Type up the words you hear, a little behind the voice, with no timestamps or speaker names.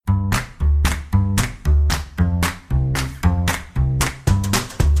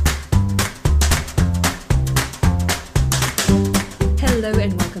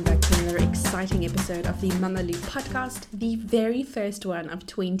episode of the Mama Lou podcast, the very first one of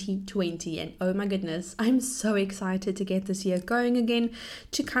 2020. And oh my goodness, I'm so excited to get this year going again,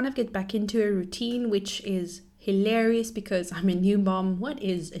 to kind of get back into a routine, which is hilarious because I'm a new mom. What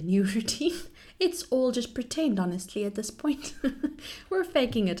is a new routine? It's all just pretend, honestly, at this point. We're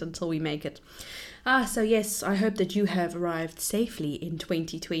faking it until we make it. So yes, I hope that you have arrived safely in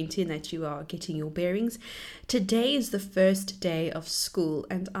 2020 and that you are getting your bearings. Today is the first day of school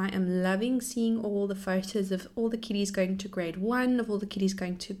and I am loving seeing all the photos of all the kiddies going to grade 1, of all the kiddies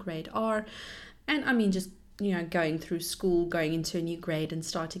going to grade R. And I mean just, going through school, going into a new grade and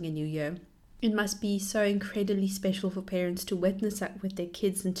starting a new year. It must be so incredibly special for parents to witness that with their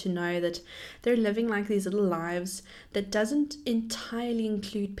kids and to know that they're living like these little lives that doesn't entirely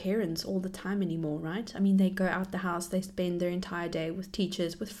include parents all the time anymore, right? I mean, they go out the house, they spend their entire day with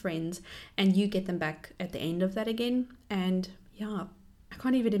teachers, with friends, and you get them back at the end of that again. And yeah, I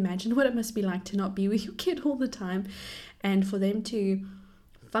can't even imagine what it must be like to not be with your kid all the time and for them to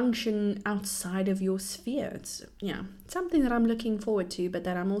function outside of your sphere. It's something that I'm looking forward to, but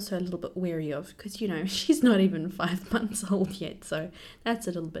that I'm also a little bit wary of because she's not even 5 months old yet, so that's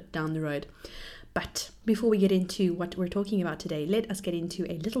a little bit down the road. But before we get into what we're talking about today, let us get into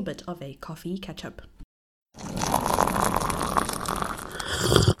a little bit of a coffee catch up.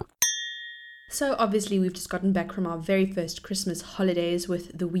 So obviously we've just gotten back from our very first Christmas holidays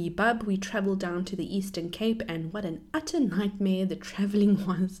with the wee bub. We travelled down to the Eastern Cape and what an utter nightmare the travelling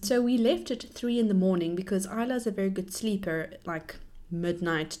was. So we left at 3 in the morning because Isla's a very good sleeper, like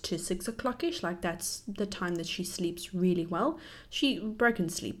midnight to 6 o'clock-ish, like that's the time that she sleeps really well. She broken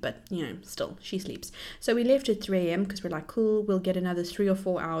sleep, but still she sleeps. So we left at 3 a.m. because we're like, cool, we'll get another 3 or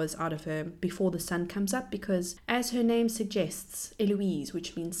 4 hours out of her before the sun comes up, because as her name suggests, Eloise,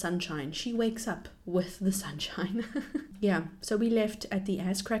 which means sunshine, she wakes up with the sunshine. So we left at the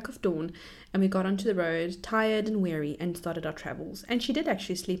ass crack of dawn and we got onto the road tired and weary and started our travels. And she did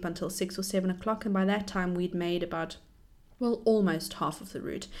actually sleep until 6 or 7 o'clock, and by that time we'd made about almost half of the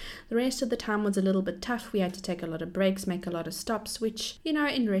route. The rest of the time was a little bit tough. We had to take a lot of breaks, make a lot of stops, which,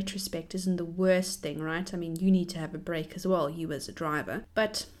 in retrospect isn't the worst thing, right? I mean, you need to have a break as well, you as a driver.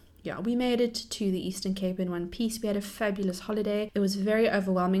 But yeah, we made it to the Eastern Cape in one piece. We had a fabulous holiday. It was very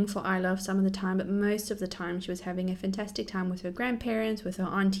overwhelming for Isla some of the time, but most of the time she was having a fantastic time with her grandparents, with her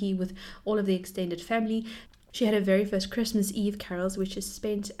auntie, with all of the extended family. She had her very first Christmas Eve carols, which is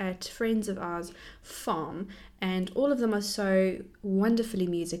spent at friends of ours' farm, and all of them are so wonderfully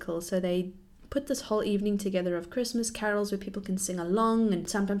musical. So they put this whole evening together of Christmas carols where people can sing along, and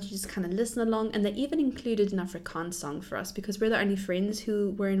sometimes you just kind of listen along, and they even included an Afrikaans song for us because we're the only friends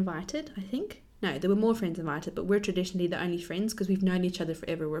who were invited, I think. No, there were more friends invited, but we're traditionally the only friends because we've known each other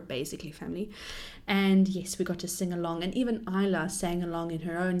forever. We're basically family. And yes, we got to sing along. And even Isla sang along in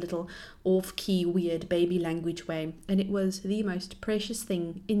her own little off-key, weird baby language way. And it was the most precious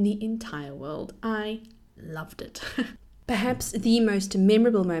thing in the entire world. I loved it. Perhaps the most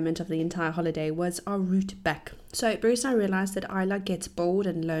memorable moment of the entire holiday was our route back. So Bruce and I realized that Isla gets bored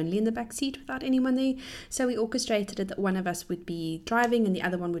and lonely in the back seat without anyone there. So we orchestrated it that one of us would be driving and the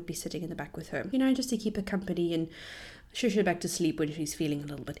other one would be sitting in the back with her. Just to keep her company and shush her back to sleep when she's feeling a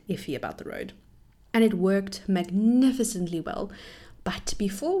little bit iffy about the road. And it worked magnificently well. But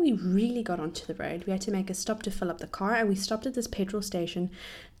before we really got onto the road, we had to make a stop to fill up the car, and we stopped at this petrol station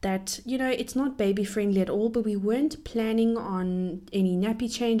that, it's not baby friendly at all, but we weren't planning on any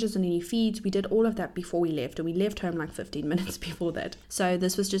nappy changes and any feeds. We did all of that before we left, and we left home like 15 minutes before that. So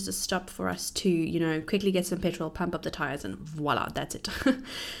this was just a stop for us to, quickly get some petrol, pump up the tires, and voila, that's it.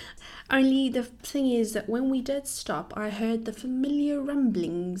 Only the thing is that when we did stop, I heard the familiar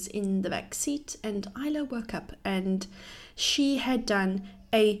rumblings in the back seat, and Isla woke up and she had done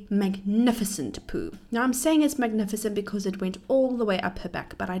a magnificent poo. Now I'm saying it's magnificent because it went all the way up her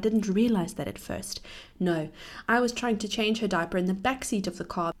back, but I didn't realize that at first. No, I was trying to change her diaper in the back seat of the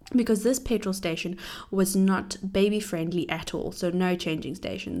car because this petrol station was not baby friendly at all, so no changing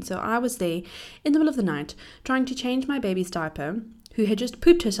station. So I was there in the middle of the night trying to change my baby's diaper, who had just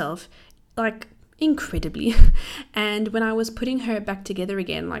pooped herself, like incredibly. And when I was putting her back together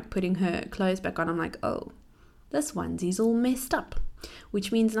again, like putting her clothes back on, I'm like, oh, this onesie's all messed up, which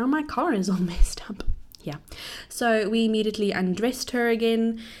means now my car is all messed up. Yeah. So we immediately undressed her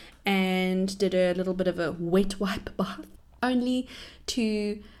again and did a little bit of a wet wipe bath, only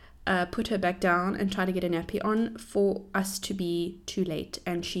to put her back down and try to get a nappy on for us to be too late.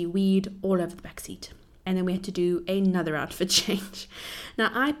 And she weed all over the back seat. And then we had to do another outfit change. Now,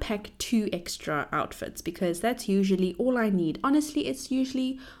 I pack 2 extra outfits because that's usually all I need. Honestly, it's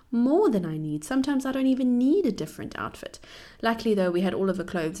usually more than I need. Sometimes I don't even need a different outfit. Luckily, though, we had all of the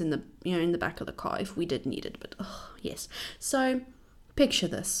clothes in the back of the car if we did need it. But yes. So picture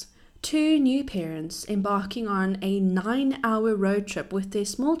this. 2 new parents embarking on a 9-hour road trip with their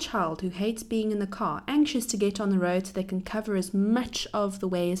small child who hates being in the car, anxious to get on the road so they can cover as much of the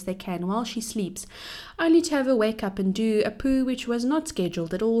way as they can while she sleeps, only to have her wake up and do a poo which was not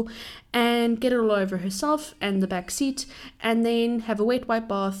scheduled at all, and get it all over herself and the back seat, and then have a wet wipe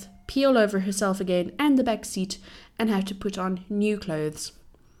bath, pee all over herself again and the back seat, and have to put on new clothes.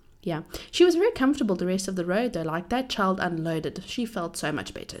 Yeah, she was very comfortable the rest of the road though. Like, that child unloaded. She felt so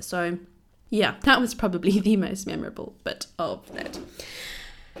much better. So yeah, that was probably the most memorable bit of that.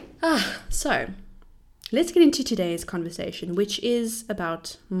 So let's get into today's conversation, which is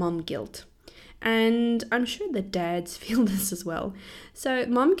about mom guilt. And I'm sure that dads feel this as well. So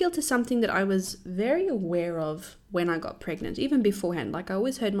mom guilt is something that I was very aware of when I got pregnant, even beforehand. Like, I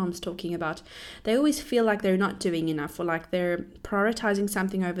always heard moms talking about, they always feel like they're not doing enough, or like they're prioritizing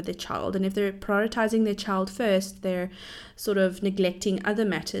something over their child. And if they're prioritizing their child first, they're sort of neglecting other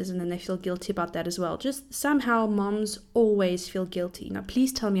matters, and then they feel guilty about that as well. Just somehow moms always feel guilty. Now,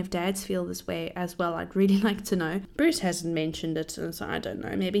 please tell me if dads feel this way as well. I'd really like to know. Bruce hasn't mentioned it, and so I don't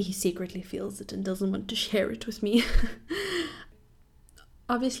know. Maybe he secretly feels it and doesn't want to share it with me.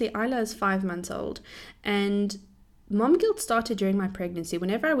 Obviously, Isla is 5 months old, and mom guilt started during my pregnancy.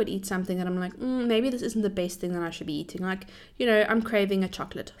 Whenever I would eat something that I'm like, maybe this isn't the best thing that I should be eating. Like, I'm craving a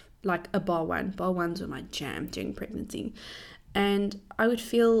chocolate, like a bar one. Bar ones were my jam during pregnancy. And I would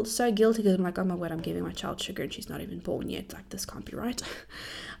feel so guilty because I'm like, oh my word, I'm giving my child sugar and she's not even born yet. Like, this can't be right.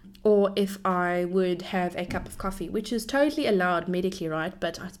 Or if I would have a cup of coffee, which is totally allowed medically, right?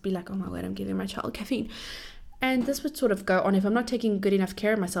 But I'd be like, oh my word, I'm giving my child caffeine. And this would sort of go on. If I'm not taking good enough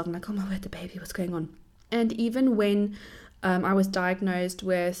care of myself, I'm like, oh my word, the baby, what's going on? And even when I was diagnosed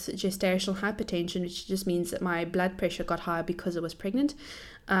with gestational hypertension, which just means that my blood pressure got higher because I was pregnant,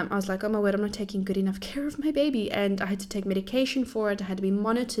 I was like, oh my word, I'm not taking good enough care of my baby. And I had to take medication for it. I had to be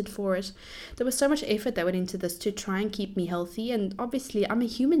monitored for it. There was so much effort that went into this to try and keep me healthy. And obviously, I'm a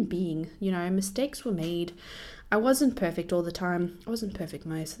human being. Mistakes were made. I wasn't perfect all the time. I wasn't perfect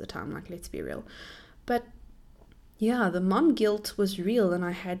most of the time, like, let's be real. But yeah, the mom guilt was real, and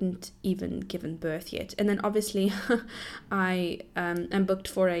I hadn't even given birth yet. And then obviously I am booked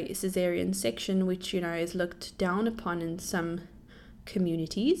for a cesarean section, which, is looked down upon in some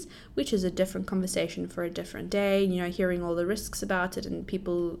communities, which is a different conversation for a different day. Hearing all the risks about it, and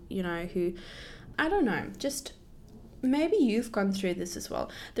people, who, I don't know, just maybe you've gone through this as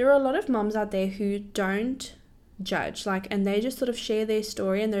well. There are a lot of moms out there who don't judge, and they just sort of share their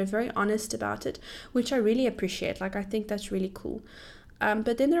story, and they're very honest about it, which I really appreciate. I think that's really cool.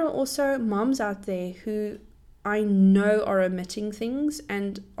 But then there are also moms out there who I know are omitting things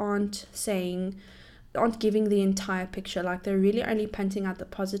and aren't giving the entire picture. They're really only punting out the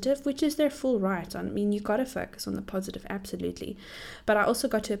positive, which is their full right. I mean, you got to focus on the positive, absolutely. But I also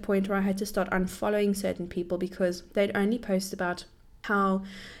got to a point where I had to start unfollowing certain people because they'd only post about how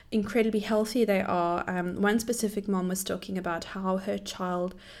incredibly healthy they are. One specific mom was talking about how her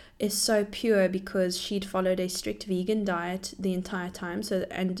child is so pure because she'd followed a strict vegan diet the entire time,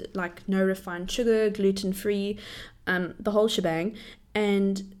 and no refined sugar, gluten-free, the whole shebang,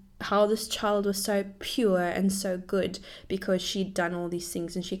 and how this child was so pure and so good because she'd done all these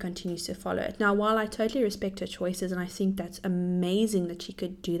things and she continues to follow it. Now, while I totally respect her choices, and I think that's amazing that she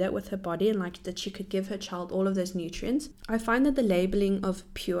could do that with her body and that she could give her child all of those nutrients, I find that the labeling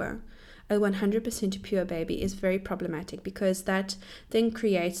of pure, a 100% pure baby, is very problematic because that then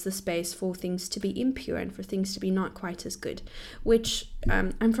creates the space for things to be impure and for things to be not quite as good, which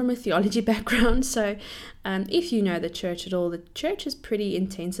I'm from a theology background, so if you know the church at all, the church is pretty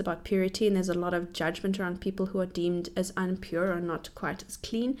intense about purity, and there's a lot of judgment around people who are deemed as impure or not quite as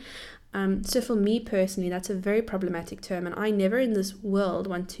clean. So for me personally, that's a very problematic term, and I never in this world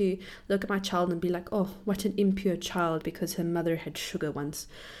want to look at my child and be like, oh, what an impure child because her mother had sugar once,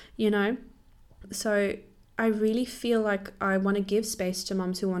 So I really feel like I want to give space to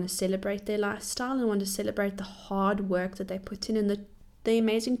moms who want to celebrate their lifestyle and want to celebrate the hard work that they put in and the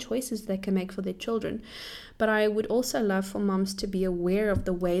amazing choices they can make for their children. But I would also love for moms to be aware of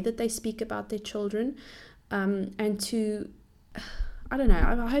the way that they speak about their children, and to, I don't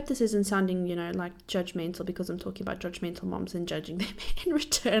know, I hope this isn't sounding, judgmental because I'm talking about judgmental moms and judging them in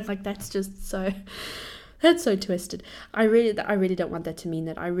return. That's just so... That's so twisted. I really don't want that to mean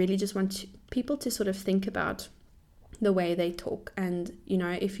that. I really just want people to sort of think about the way they talk. And, you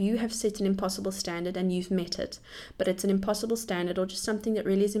know, if you have set an impossible standard and you've met it, but it's an impossible standard or just something that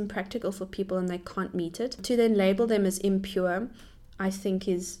really is impractical for people and they can't meet it, to then label them as impure, I think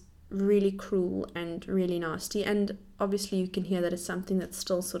is really cruel and really nasty. And obviously you can hear that it's something that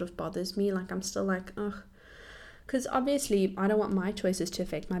still sort of bothers me. Like, I'm still like, ugh, because obviously I don't want my choices to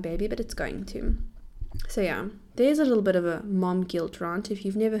affect my baby, but it's going to. So yeah, there's a little bit of a mom guilt rant. If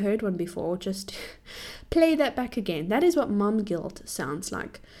you've never heard one before, just play that back again. That is what mom guilt sounds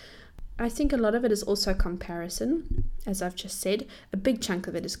like. I think a lot of it is also comparison, as I've just said. A big chunk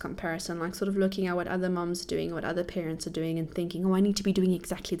of it is comparison, like sort of looking at what other moms are doing, what other parents are doing, and thinking, oh, I need to be doing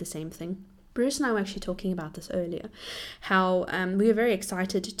exactly the same thing. Bruce and I were actually talking about this earlier, how we were very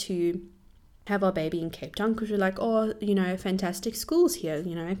excited to have our baby in Cape Town because we're like, oh, you know, fantastic schools here,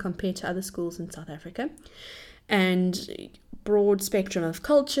 you know, compared to other schools in South Africa, and broad spectrum of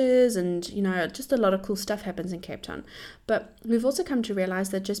cultures, and, you know, just a lot of cool stuff happens in Cape Town. But we've also come to realize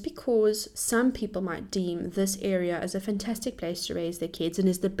that just because some people might deem this area as a fantastic place to raise their kids and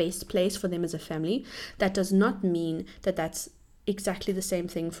is the best place for them as a family, that does not mean that that's exactly the same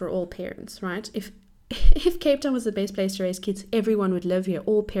thing for all parents, right? If Cape Town was the best place to raise kids, everyone would live here.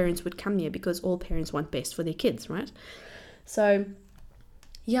 All parents would come here because all parents want best for their kids, right? So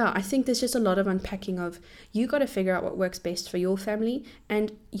yeah, I think there's just a lot of unpacking of, you got to figure out what works best for your family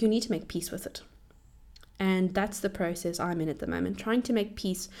and you need to make peace with it. And that's the process I'm in at the moment, trying to make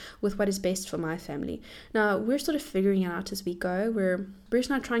peace with what is best for my family. Now, we're sort of figuring it out as we go. Bruce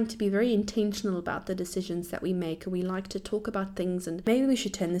and I are trying to be very intentional about the decisions that we make. And we like to talk about things, and maybe we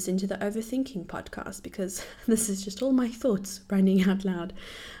should turn this into the overthinking podcast, because this is just all my thoughts running out loud.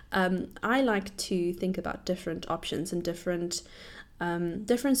 I like to think about different options and different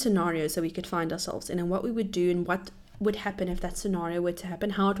scenarios that we could find ourselves in, and what we would do and what would happen if that scenario were to happen,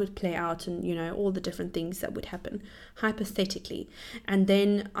 how it would play out, and, you know, all the different things that would happen hypothetically. And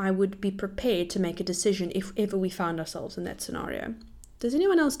then I would be prepared to make a decision if ever we found ourselves in that scenario. Does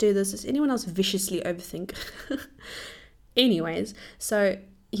anyone else do this? Does anyone else viciously overthink? Anyways, so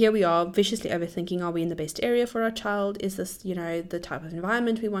here we are, viciously overthinking. Are we in the best area for our child? Is this, you know, the type of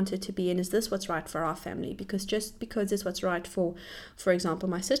environment we want it to be in? Is this what's right for our family? Because just because it's what's right for example,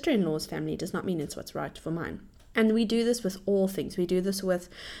 my sister-in-law's family does not mean it's what's right for mine. And we do this with all things. We do this with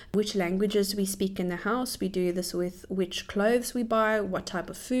which languages we speak in the house. We do this with which clothes we buy, what type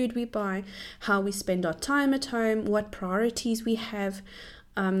of food we buy, how we spend our time at home, what priorities we have.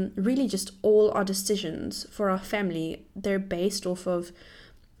 Really just all our decisions for our family, they're based off of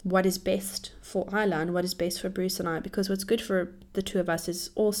what is best for Isla and what is best for Bruce and I, because what's good for the two of us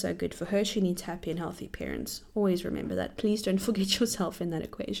is also good for her. She needs happy and healthy parents. Always remember that. Please don't forget yourself in that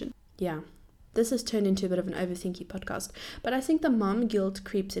equation. Yeah. This has turned into a bit of an overthinky podcast, but I think the mom guilt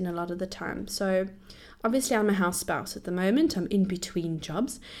creeps in a lot of the time. So obviously I'm a house spouse at the moment. I'm in between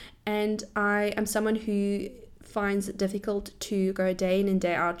jobs, and I am someone who finds it difficult to go day in and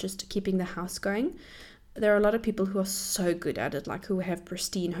day out just keeping the house going. There are a lot of people who are so good at it, like who have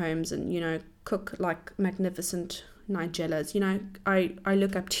pristine homes and, you know, cook like magnificent Nigellas. You know, I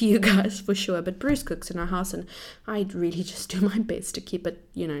look up to you guys for sure, but Bruce cooks in our house and I really just do my best to keep it,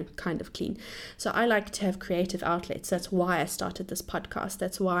 you know, kind of clean. So I like to have creative outlets. That's why I started this podcast.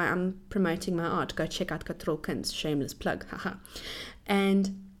 That's why I'm promoting my art. Go check out Katrolkens, shameless plug, haha.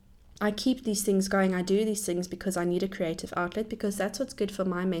 And I keep these things going. I do these things because I need a creative outlet, because that's what's good for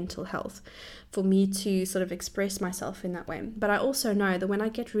my mental health, for me to sort of express myself in that way. But I also know that when I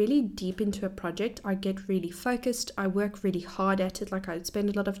get really deep into a project, I get really focused. I work really hard at it. Like, I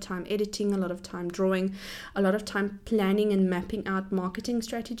spend a lot of time editing, a lot of time drawing, a lot of time planning and mapping out marketing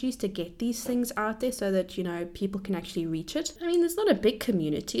strategies to get these things out there so that, you know, people can actually reach it. I mean, there's not a big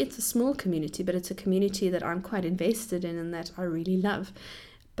community. It's a small community, but it's a community that I'm quite invested in and that I really love.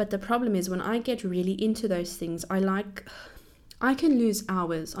 But the problem is, when I get really into those things, I can lose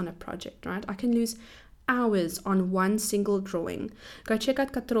hours on a project, right? I can lose hours on one single drawing. Go check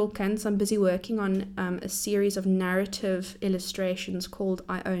out Katrolkens. I'm busy working on a series of narrative illustrations called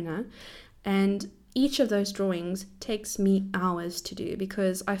Iona. And each of those drawings takes me hours to do,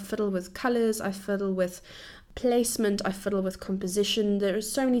 because I fiddle with colors, I fiddle with placement, I fiddle with composition. There are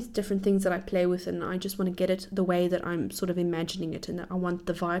so many different things that I play with, and I just want to get it the way that I'm sort of imagining it, and that I want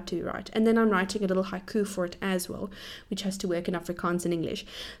the vibe to be right. And then I'm writing a little haiku for it as well, which has to work in Afrikaans and English.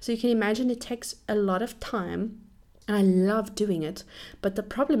 So you can imagine it takes a lot of time, and I love doing it. But the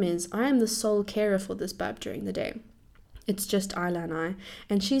problem is, I am the sole carer for this bub during the day. It's just Isla and I.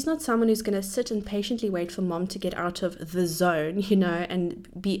 And she's not someone who's going to sit and patiently wait for mom to get out of the zone, and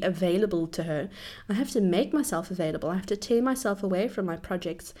be available to her. I have to make myself available. I have to tear myself away from my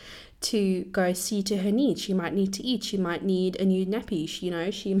projects to go see to her needs. She might need to eat. She might need a new nappy.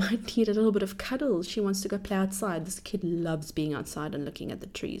 She might need a little bit of cuddles. She wants to go play outside. This kid loves being outside and looking at the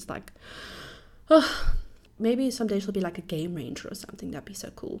trees. Like, oh, maybe someday she'll be like a game ranger or something. That'd be so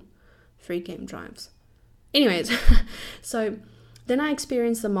cool. Free game drives. Anyways, so then I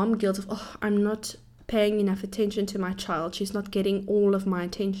experienced the mom guilt of, I'm not paying enough attention to my child. She's not getting all of my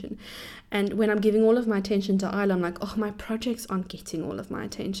attention. And when I'm giving all of my attention to Isla, I'm like, my projects aren't getting all of my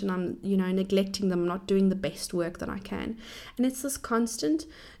attention. I'm, neglecting them, not doing the best work that I can. And it's this constant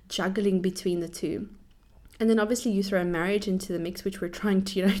juggling between the two. And then obviously you throw marriage into the mix, which we're trying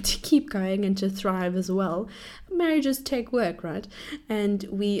to, to keep going and to thrive as well. Marriages take work, right? And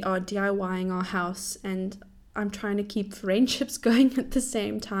we are DIYing our house, and I'm trying to keep friendships going at the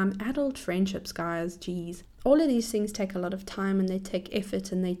same time. Adult friendships, guys, geez. All of these things take a lot of time, and they take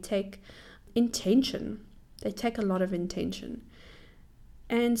effort, and they take intention. They take a lot of intention.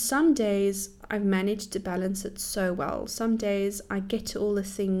 And some days I've managed to balance it so well. Some days I get to all the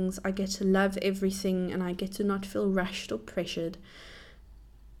things, I get to love everything, and I get to not feel rushed or pressured.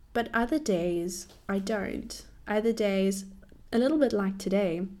 But other days I don't. Other days, a little bit like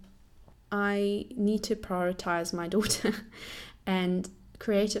today, I need to prioritize my daughter, and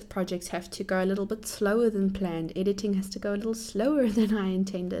creative projects have to go a little bit slower than planned. Editing has to go a little slower than I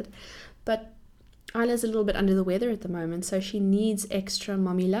intended. But Isla's a little bit under the weather at the moment, so she needs extra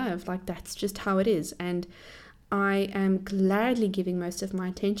mommy love. Like, that's just how it is. And I am gladly giving most of my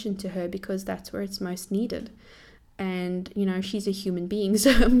attention to her because that's where it's most needed. And, she's a human being,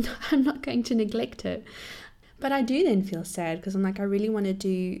 so I'm not going to neglect her. But I do then feel sad because I'm like, I really want to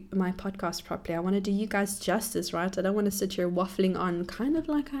do my podcast properly. I want to do you guys justice, right? I don't want to sit here waffling on kind of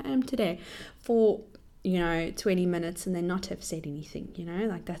like I am today for 20 minutes and then not have said anything,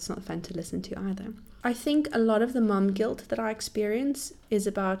 like that's not fun to listen to either. I think a lot of the mom guilt that I experience is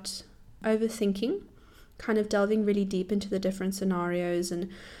about overthinking, kind of delving really deep into the different scenarios and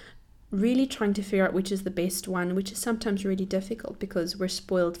really trying to figure out which is the best one, which is sometimes really difficult because we're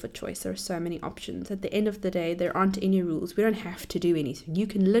spoiled for choice. There are so many options. At the end of the day, there aren't any rules. We don't have to do anything. You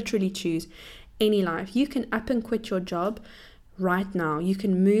can literally choose any life. You can up and quit your job right now. You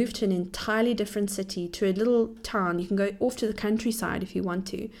can move to an entirely different city, to a little town. You can go off to the countryside if you want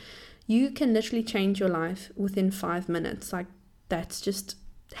to. You can literally change your life within 5 minutes. Like, that's just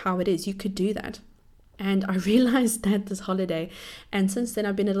how it is. You could do that. And I realized that this holiday. And since then,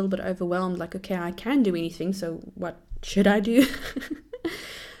 I've been a little bit overwhelmed. Like, okay, I can do anything. So what should I do?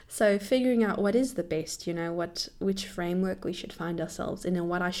 So figuring out what is the best, which framework we should find ourselves in and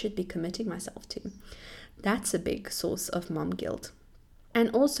what I should be committing myself to. That's a big source of mom guilt.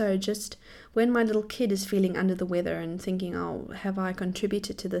 And also just when my little kid is feeling under the weather and thinking, have I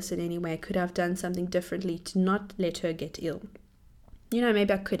contributed to this in any way? Could I have done something differently to not let her get ill?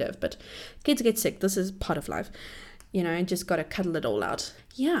 Maybe I could have, but kids get sick. This is part of life. Just got to cuddle it all out.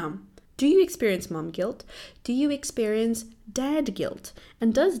 Yeah. Do you experience mom guilt? Do you experience dad guilt?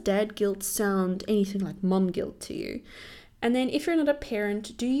 And does dad guilt sound anything like mom guilt to you? And then if you're not a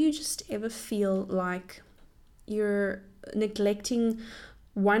parent, do you just ever feel like you're neglecting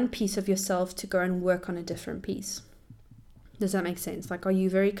one piece of yourself to go and work on a different piece? Does that make sense? Like, are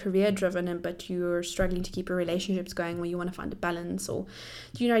you very career driven but you're struggling to keep your relationships going, where you want to find a balance? Or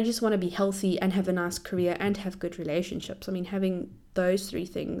do you just want to be healthy and have a nice career and have good relationships? I mean, having those three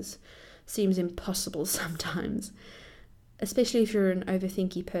things seems impossible sometimes, especially if you're an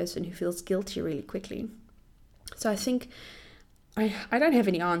overthinky person who feels guilty really quickly. So I think I don't have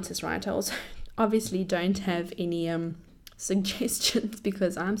any answers, right? I also obviously don't have any suggestions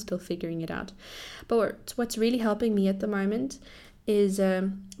because I'm still figuring it out. But what's really helping me at the moment is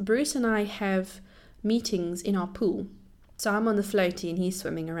Bruce and I have meetings in our pool. So I'm on the floaty and he's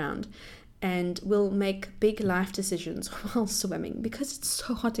swimming around. And we'll make big life decisions while swimming because it's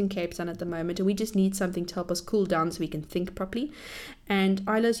so hot in Cape Town at the moment and we just need something to help us cool down so we can think properly. And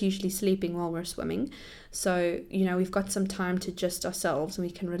Isla's usually sleeping while we're swimming. So, we've got some time to just ourselves and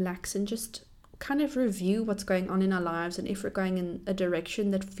we can relax and just kind of review what's going on in our lives and if we're going in a direction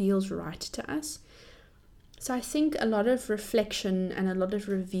that feels right to us. So I think a lot of reflection and a lot of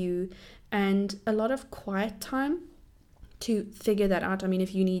review and a lot of quiet time to figure that out. I mean,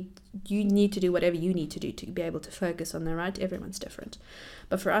 if you need to do whatever you need to do to be able to focus on that, right? Everyone's different.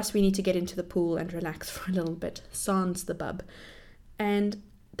 But for us, we need to get into the pool and relax for a little bit, sans the bub. And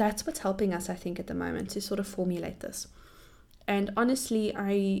that's what's helping us, I think, at the moment to sort of formulate this. And honestly,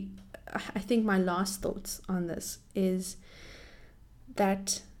 I think my last thoughts on this is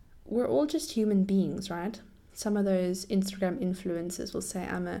that we're all just human beings, right? Some of those Instagram influencers will say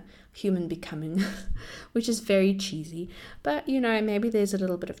I'm a human becoming, which is very cheesy. But, maybe there's a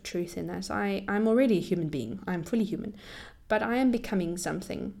little bit of truth in that. I'm already a human being. I'm fully human. But I am becoming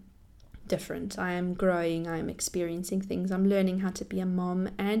something different. I am growing. I am experiencing things. I'm learning how to be a mom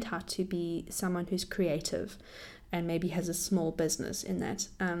and how to be someone who's creative and maybe has a small business in that.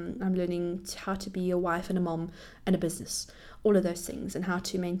 I'm learning how to be a wife and a mom and a business, all of those things, and how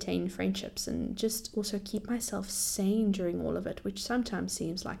to maintain friendships and just also keep myself sane during all of it, which sometimes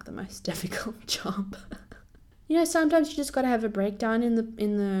seems like the most difficult job. Sometimes you just got to have a breakdown in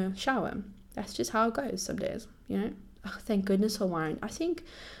the shower. That's just how it goes some days, Oh, thank goodness for wine. I think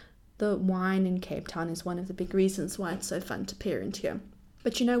the wine in Cape Town is one of the big reasons why it's so fun to parent here.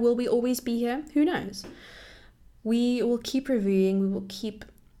 But will we always be here? Who knows? We will keep reviewing, we will keep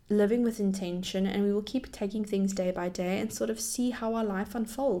living with intention, and we will keep taking things day by day and sort of see how our life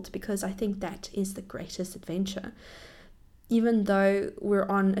unfolds, because I think that is the greatest adventure. Even though we're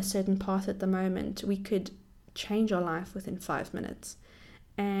on a certain path at the moment, we could change our life within 5 minutes.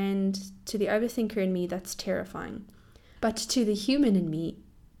 And to the overthinker in me, that's terrifying. But to the human in me,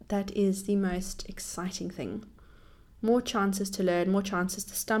 that is the most exciting thing. More chances to learn, more chances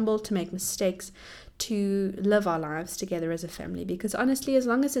to stumble, to make mistakes, to live our lives together as a family. Because honestly, as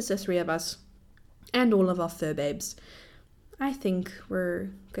long as it's the three of us and all of our fur babes, I think we're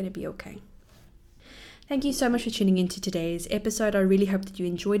going to be okay. Thank you so much for tuning into today's episode. I really hope that you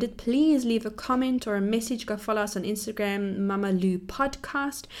enjoyed it. Please leave a comment or a message. Go follow us on Instagram, Mama Lou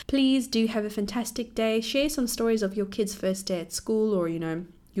Podcast. Please do have a fantastic day. Share some stories of your kids' first day at school, or,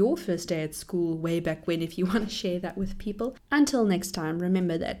 your first day at school way back when, if you want to share that with people. Until next time,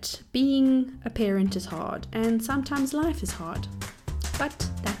 remember that being a parent is hard, and sometimes life is hard, but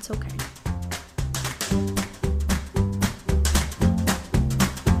that's okay.